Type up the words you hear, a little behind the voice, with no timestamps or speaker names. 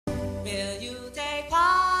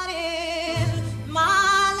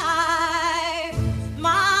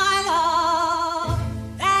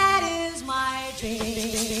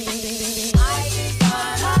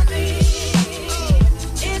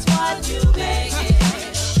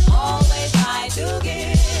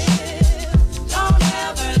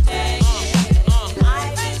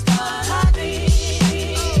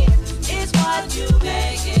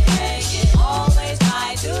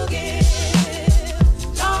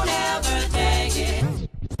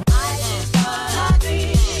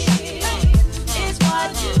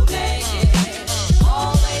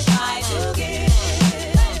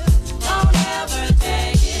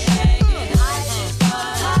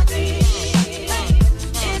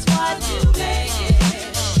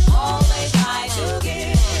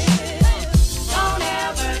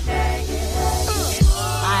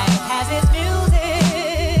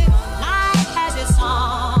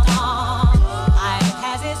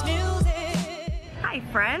Hi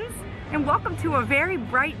friends, and welcome to a very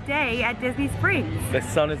bright day at Disney Springs. The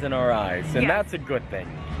sun is in our eyes, and Yes. that's a good thing.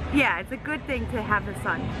 Yeah, it's a good thing to have the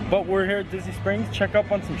sun. But we're here at Disney Springs, check up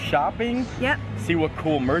on some shopping, Yep. see what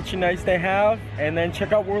cool merchandise they have, and then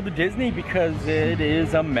check out World of Disney because it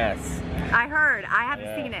is a mess. I heard, I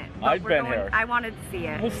haven't seen it. But I've been here. I wanted to see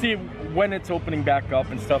it. We'll see when it's opening back up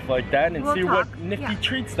and stuff like that, and We'll see talk, what nifty yeah.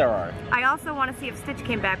 treats there are. I also want to see if Stitch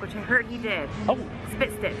came back, which I heard he did. Oh,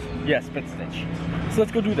 Spit Stitch. yeah, Spit Stitch. So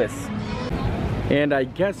let's go do this. And I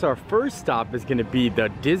guess our first stop is gonna be the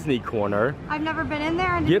Disney corner. I've never been in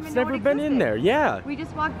there and didn't Yip's even know never it been in existed. there, yeah. We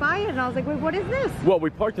just walked by it and I was like, wait, what is this? Well, we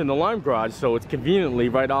parked in the Lime Garage, so it's conveniently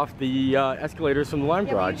right off the escalators from the Lime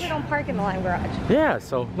Yeah, we Garage. usually don't park in the Lime Garage. Yeah,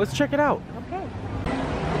 so let's check it out.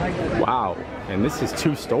 Okay. Wow, and this is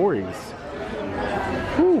 2 stories.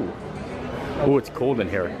 Ooh. Oh, it's cold in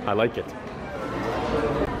here. I like it.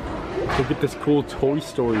 Look at this cool Toy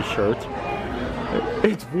Story shirt.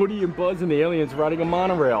 It's Woody and Buzz and the aliens riding a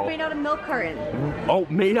monorail. Made out of milk carton. Oh,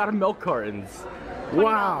 made out of milk cartons.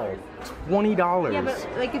 Wow, $20. Yeah, but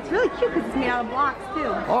like it's really cute because it's made out of blocks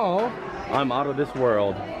too. Oh, I'm out of this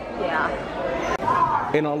world. Yeah.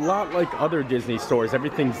 And a lot like other Disney stores,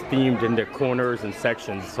 everything's themed into corners and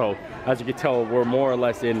sections. So as you can tell, we're more or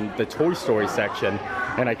less in the Toy Story section.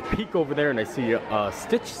 And I peek over there and I see a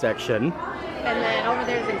Stitch section. And then over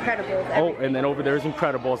there's Incredibles. Oh, and then over there's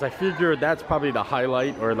Incredibles. I figure that's probably the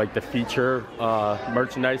highlight or like the feature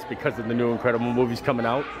merchandise because of the new Incredible movies coming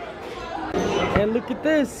out. And look at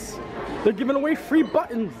this. They're giving away free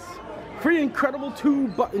buttons. Free Incredible 2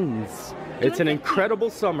 buttons. It's an incredible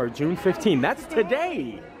summer, June 15. That's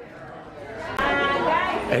today.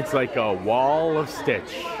 It's like a wall of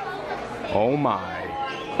Stitch. Oh my.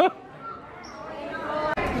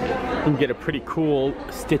 You can get a pretty cool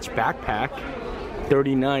Stitch backpack.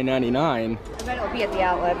 $39.99. I bet it'll be at the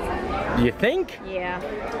outlets. You think? Yeah.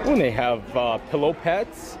 Oh, and they have pillow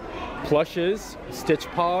pets, plushes, Stitch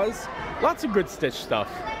paws. Lots of good Stitch stuff.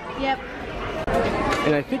 Yep.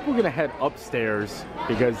 And I think we're gonna head upstairs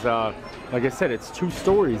because, like I said, it's 2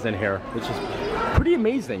 stories in here, which is pretty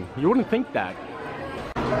amazing. You wouldn't think that.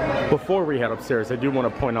 Before we head upstairs, I do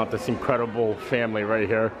want to point out this incredible family right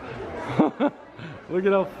here. Look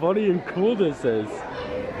at how funny and cool this is.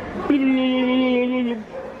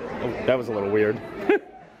 Oh, that was a little weird.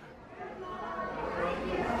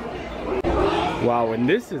 Wow, and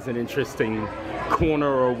this is an interesting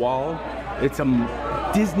corner or wall. It's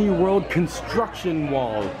a Disney World construction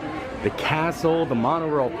wall. The castle, the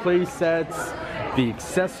monorail play sets, the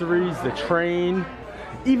accessories, the train,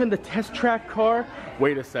 even the test track car.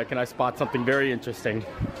 Wait a second, I spot something very interesting.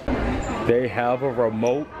 They have a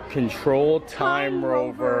remote control time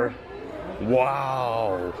rover.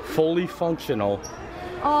 Wow, fully functional.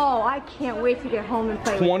 Oh, I can't wait to get home and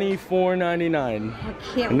play with $24.99. I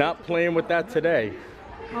can't. Not playing with that today.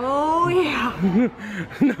 Oh yeah.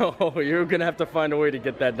 No, you're gonna have to find a way to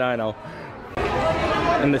get that dino.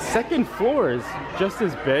 And the second floor is just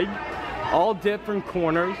as big. All different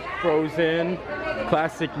corners. Frozen,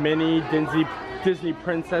 classic Minnie, Disney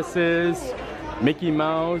princesses, Mickey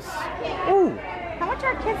Mouse. Ooh. How much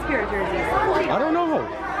are Kids Spirit jerseys? I don't know.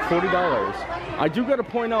 $40. I do gotta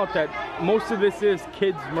point out that most of this is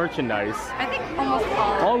kids merchandise. I think almost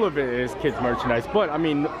all. All of it is kids merchandise, but I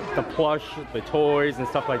mean the plush, the toys and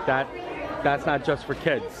stuff like that, that's not just for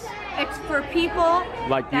kids. It's for people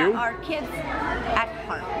Like that you? are kids at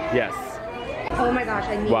heart. Yes. Oh my gosh,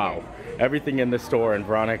 I need Wow. it. Everything in the store, and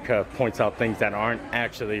Veronica points out things that aren't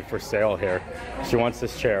actually for sale here. She wants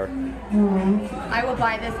this chair. I will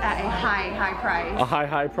buy this at a high price. A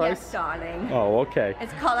high price? Yes, darling. Oh, okay.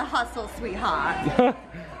 It's called a hustle, sweetheart.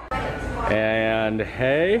 And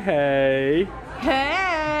hey. Hey!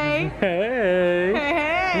 Hey.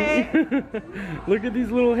 Hey! Look at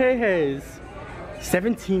these little hey-heys.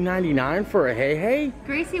 $17.99 for a hey-hey?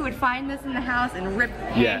 Gracie would find this in the house and rip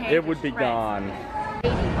Yeah, it would be gone.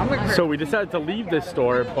 So we decided to leave this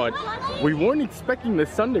store, but we weren't expecting the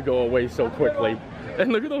sun to go away so quickly.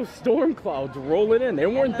 And look at those storm clouds rolling in. They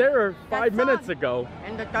weren't there 5 minutes ago.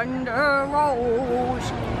 And the thunder rolls.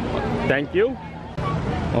 Thank you.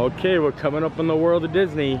 Okay, we're coming up on the World of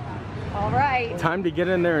Disney. All right. Time to get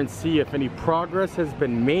in there and see if any progress has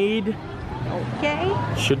been made. Okay.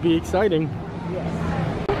 Should be exciting. Yes.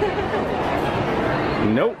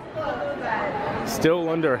 Nope. Still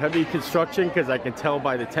under heavy construction because I can tell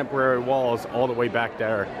by the temporary walls all the way back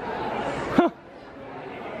there.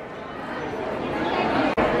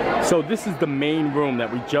 So this is the main room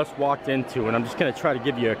that we just walked into, and I'm just gonna try to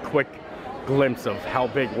give you a quick glimpse of how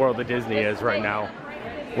big World of Disney is right now.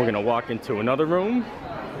 We're gonna walk into another room.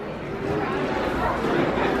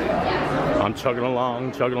 I'm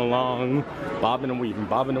chugging along, bobbing and weaving,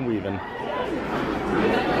 bobbing and weaving.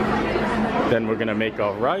 Then we're gonna make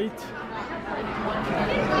a right.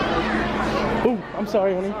 Oh, I'm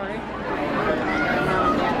sorry, honey.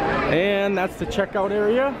 And that's the checkout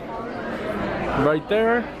area right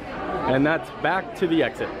there. And that's back to the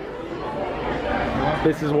exit.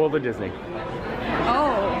 This is World of Disney.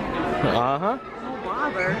 Oh. Uh-huh. Oh,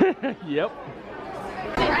 bother. Yep.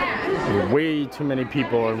 Way too many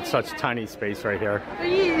people in such tiny space right here.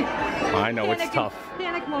 I know it's tough.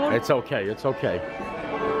 Panic mode. It's okay, it's okay.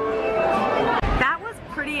 That was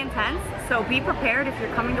pretty intense, so be prepared if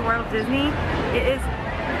you're coming to World Disney. It is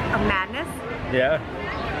a madness. Yeah.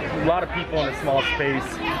 A lot of people in a small space.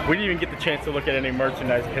 We didn't even get the chance to look at any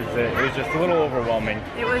merchandise because it was just a little overwhelming.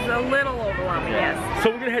 It was a little overwhelming, yes. So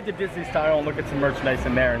we're gonna head to Disney Style and look at some merchandise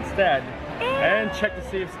in there instead, and check to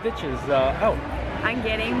see if Stitch is out. I'm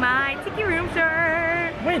getting my Tiki Room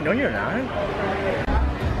shirt. Wait, no you're not.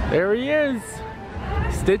 There he is.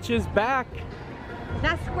 Stitch is back.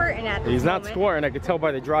 Not squirting at this He's not moment. squirting, I could tell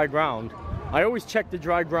by the dry ground. I always check the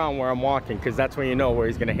dry ground where I'm walking because that's when you know where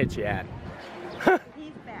he's gonna hit you at.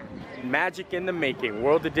 He's back. Magic in the making.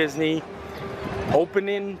 World of Disney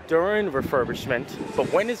opening during refurbishment,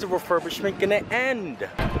 but when is the refurbishment gonna end?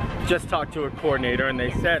 Just talked to a coordinator and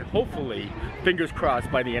they said hopefully, fingers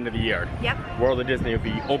crossed, by the end of the year. Yep. World of Disney will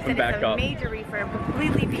be open back It's a up. major refurb,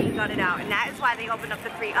 completely being gutted out, and that is why they opened up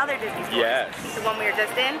the 3 other Disney stores. Yes. The one we were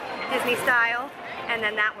just in, Disney Style, and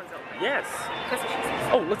then that one's open. Yes. That's what she says.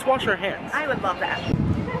 Oh, let's wash our hands. I would love that.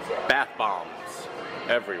 Bath bombs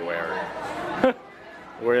everywhere.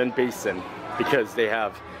 We're in Basin because they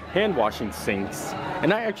have hand washing sinks,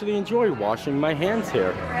 and I actually enjoy washing my hands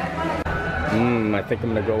here. I think I'm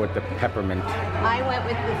gonna go with the peppermint. I went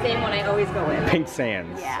with the same one I always go with. Pink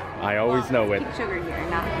Sands. Yeah. I always know it. Pink sugar here,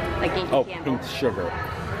 not like Yankee Oh, Candle. pink sugar.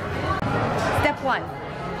 Step 1,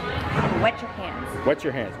 wet your hands. Wet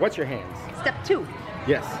your hands. Wet your hands. Step 2,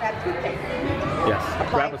 Yes. grab toothpaste. Yes. Apply.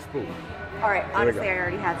 Grab a spoon. All right, we honestly, go. I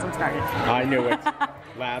already had some started. I knew it.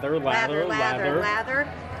 Lather, lather, lather.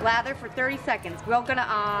 Lather for 30 seconds. We're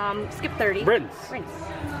gonna skip 30. Rinse.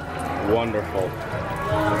 Wonderful.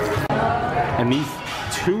 And these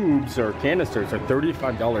tubes or canisters are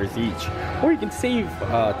 $35 each. Or you can save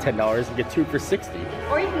 $10 and get 2 for $60.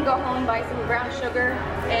 Or you can go home and buy some brown sugar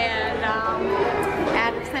and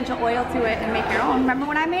add essential oil to it and make your own. Remember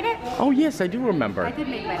when I made it? Oh yes, I do remember. I did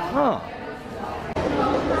make my own. Huh.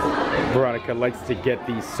 Veronica likes to get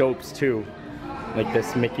these soaps too. Like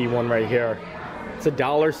this Mickey one right here. It's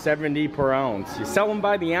 $1.70 per ounce. You sell them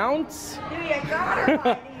by the ounce? Dude, I got her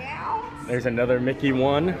by the ounce. There's another Mickey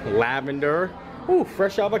one, lavender. Ooh,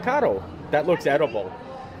 fresh avocado. That looks edible.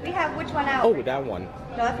 We have which one out? Oh, that one.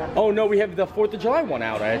 No, that's one. Oh no, we have the 4th of July one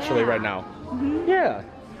out actually right now. Yeah,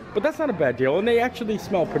 but that's not a bad deal, and they actually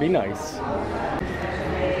smell pretty nice.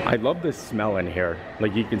 I love the smell in here.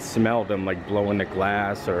 Like you can smell them like blowing the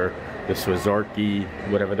glass or the Swarovski,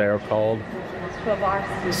 whatever they're called.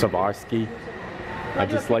 Swarovski. I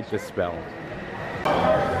just like the smell.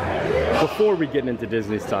 Before we get into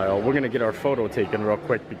Disney Style, we're gonna get our photo taken real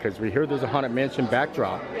quick because we hear there's a Haunted Mansion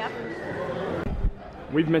backdrop. Yep.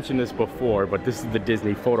 We've mentioned this before, but this is the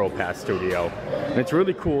Disney Photo Pass Studio. And it's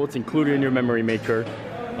really cool. It's included in your memory maker.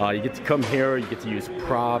 You get to come here, you get to use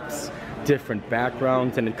props, different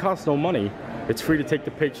backgrounds, and it costs no money. It's free to take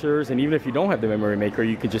the pictures, and even if you don't have the memory maker,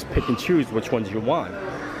 you can just pick and choose which ones you want.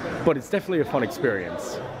 But it's definitely a fun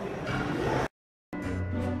experience.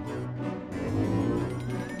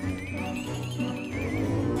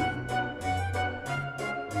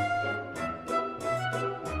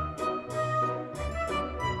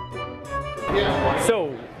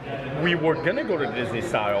 So, we were gonna go to Disney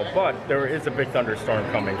Style, but there is a big thunderstorm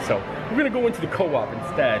coming, so we're gonna go into the co-op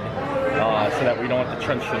instead, so that we don't have to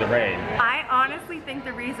trudge through the rain. I honestly think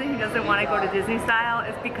the reason he doesn't want to go to Disney Style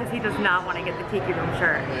is because he does not want to get the Tiki Room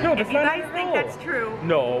shirt. No, if that's you not guys true. think that's true,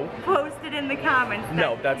 No. post it in the comments. That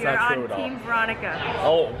No, that's you're not true on at all. Team Veronica.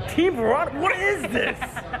 Oh, Team Veronica, what is this?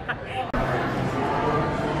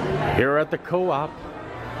 Here at the co-op.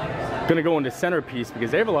 Gonna go into Centerpiece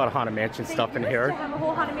because they have a lot of Haunted Mansion stuff in here. They have a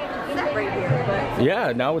whole Haunted Mansion set right here, but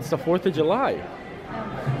Yeah, now it's the 4th of July.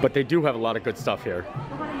 But they do have a lot of good stuff here.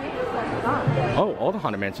 the Haunted Mansion stuff's gone. Oh, all the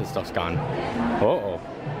Haunted Mansion stuff's gone. Uh-oh.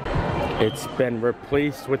 It's been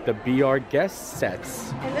replaced with the BR guest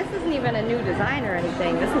sets. And this isn't even a new design or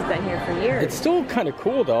anything. This has been here for years. It's still kind of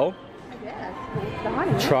cool though. I guess. It's the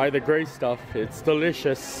Haunted Mansion. Try the gray stuff. It's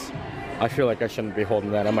delicious. I feel like I shouldn't be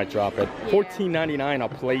holding that. I might drop it. $14.99 a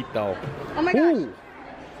plate though. Oh my gosh. Ooh.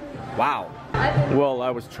 Wow. Well,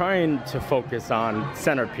 I was trying to focus on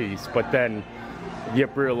Centerpiece, but then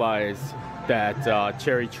Yip realized that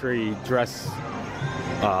Cherry Tree dress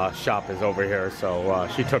shop is over here, so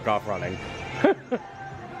she took off running.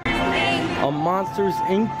 A Monsters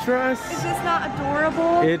Inc. dress? Is this not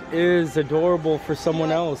adorable? It is adorable for someone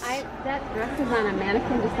else. That dress is on a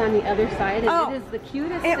mannequin just on the other side, and it is the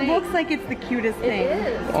cutest thing. It looks like it's the cutest thing. It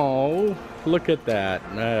is. Oh, look at that.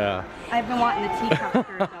 I've been wanting the teacup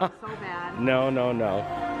skirt though, so bad. No.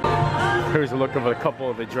 Here's a look of a couple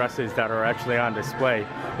of the dresses that are actually on display.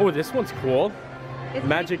 Oh, this one's cool. It's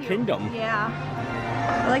Magic pretty cute. Kingdom. Yeah.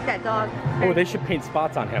 I like that dog. Oh, they should paint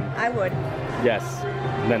spots on him. I would. Yes.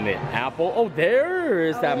 And then the apple. Oh, there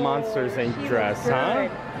is that Monsters Inc. she dress, looks huh?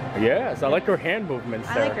 good. Yes, I like her hand movements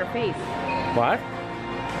I there. like her face. What?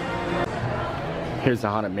 Here's the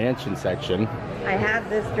Haunted Mansion section. I have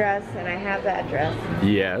this dress and I have that dress.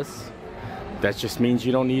 Yes. That just means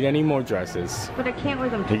you don't need any more dresses. But I can't wear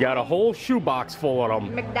them. You got a whole shoebox full of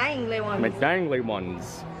them. McDangly ones. McDangly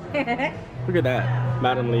ones. Look at that,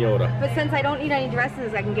 Madame Leota. But since I don't need any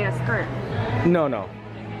dresses, I can get a skirt. No.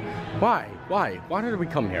 Why? Why did we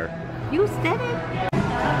come here? You said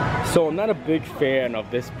it. So I'm not a big fan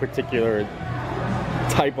of this particular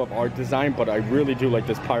type of art design, but I really do like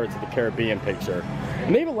this Pirates of the Caribbean picture.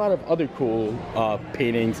 And they have a lot of other cool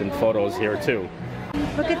paintings and photos here too.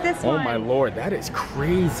 Look at this one. Oh my lord, that is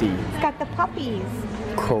crazy. It's got the puppies.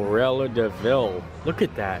 Cruella de Vil. Look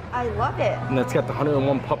at that. I love it. And that's got the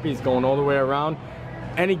 101 puppies going all the way around.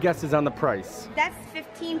 Any guesses on the price? That's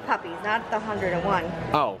 15 puppies, not the 101.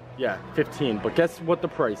 Oh, yeah, 15. But guess what the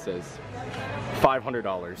price is?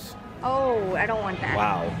 $500. Oh, I don't want that.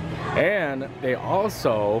 Wow. And they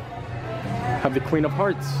also have the Queen of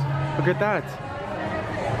Hearts. Look at that.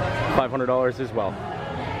 $500 as well.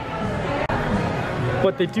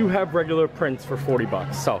 But they do have regular prints for 40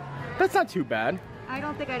 bucks, so that's not too bad. I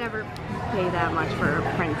don't think I'd ever pay that much for a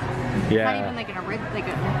print. Yeah. Not even like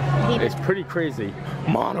a It's pretty crazy.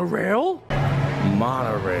 Monorail?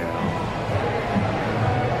 Monorail.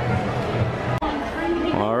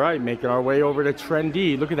 All right, making our way over to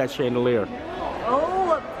Trendy. Look at that chandelier.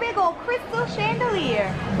 Oh, a big old crystal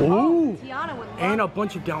chandelier. Ooh. Oh, Tiana would love. And a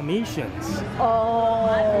bunch of Dalmatians. Oh.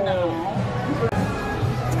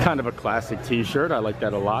 It's kind of a classic t-shirt. I like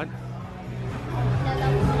that a lot.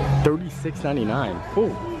 $36.99.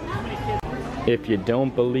 Ooh. If you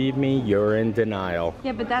don't believe me, you're in denial.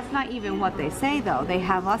 Yeah, but that's not even what they say though. They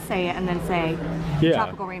have us say it and then say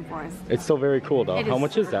tropical rainforest. It's still very cool though. How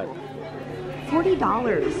much is that? Cool. $40.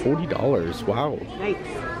 $40. Wow.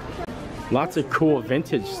 Yikes. Lots of cool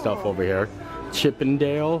vintage stuff over here.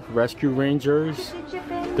 Chippendale, Rescue Rangers,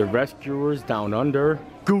 the Rescuers Down Under,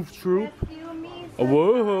 Goof Troop.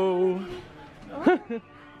 Whoa.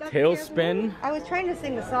 Tailspin. I was trying to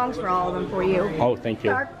sing the songs for all of them for you. Oh, thank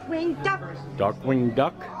you. Darkwing Duck. Darkwing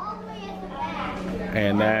Duck.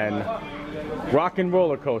 And then Rock and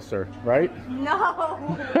Roller Coaster, right?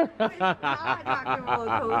 No. It's not Rock and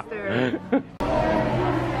Roller Coaster.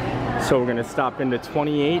 So we're gonna stop into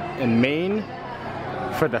 28 in Maine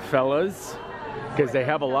for the fellas, because they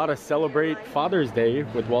have a lot of Celebrate Father's Day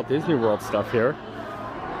with Walt Disney World stuff here.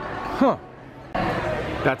 Huh.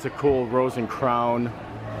 That's a cool Rose and Crown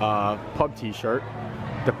pub t-shirt.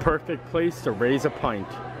 The perfect place to raise a pint.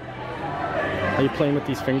 Are you playing with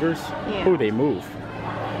these fingers? Yeah. Ooh, they move.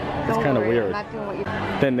 It's kind of weird. I'm not doing what you...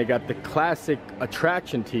 Then they got the classic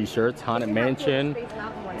attraction t-shirts, Haunted Mansion,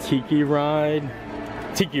 Tiki Ride,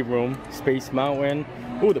 Tiki Room, Space Mountain.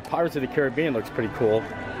 Ooh, the Pirates of the Caribbean looks pretty cool.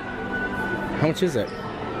 How much is it?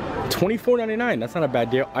 $24.99. That's not a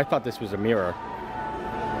bad deal. I thought this was a mirror.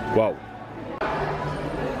 Whoa.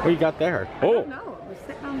 What you got there? Oh. No, it was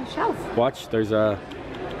sitting on the shelf. Watch, there's a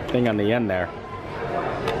thing on the end there.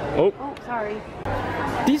 Oh. Oh, sorry.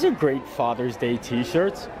 These are great Father's Day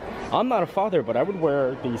t-shirts. I'm not a father, but I would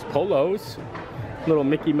wear these polos. Little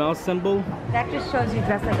Mickey Mouse symbol. That just shows you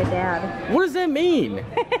dress like a dad. What does that mean?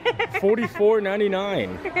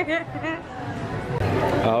 $44.99.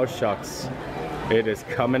 Oh, shucks. It is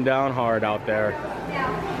coming down hard out there.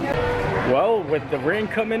 Well, with the rain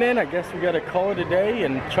coming in, I guess we gotta call it a day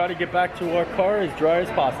and try to get back to our car as dry as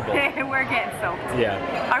possible. We're getting soaked. Yeah.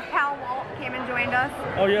 Our pal Walt came and joined us.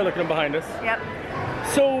 Oh yeah, look at him behind us. Yep.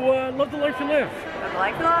 So, love the life you live. Live the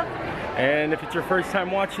life you love. And if it's your first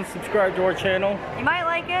time watching, subscribe to our channel. You might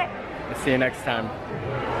like it. I'll see you next time.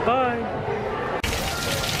 Bye.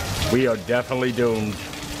 We are definitely doomed.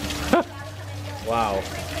 Wow.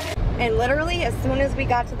 And literally, as soon as we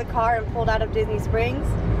got to the car and pulled out of Disney Springs,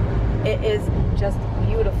 it is just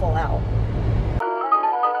beautiful out.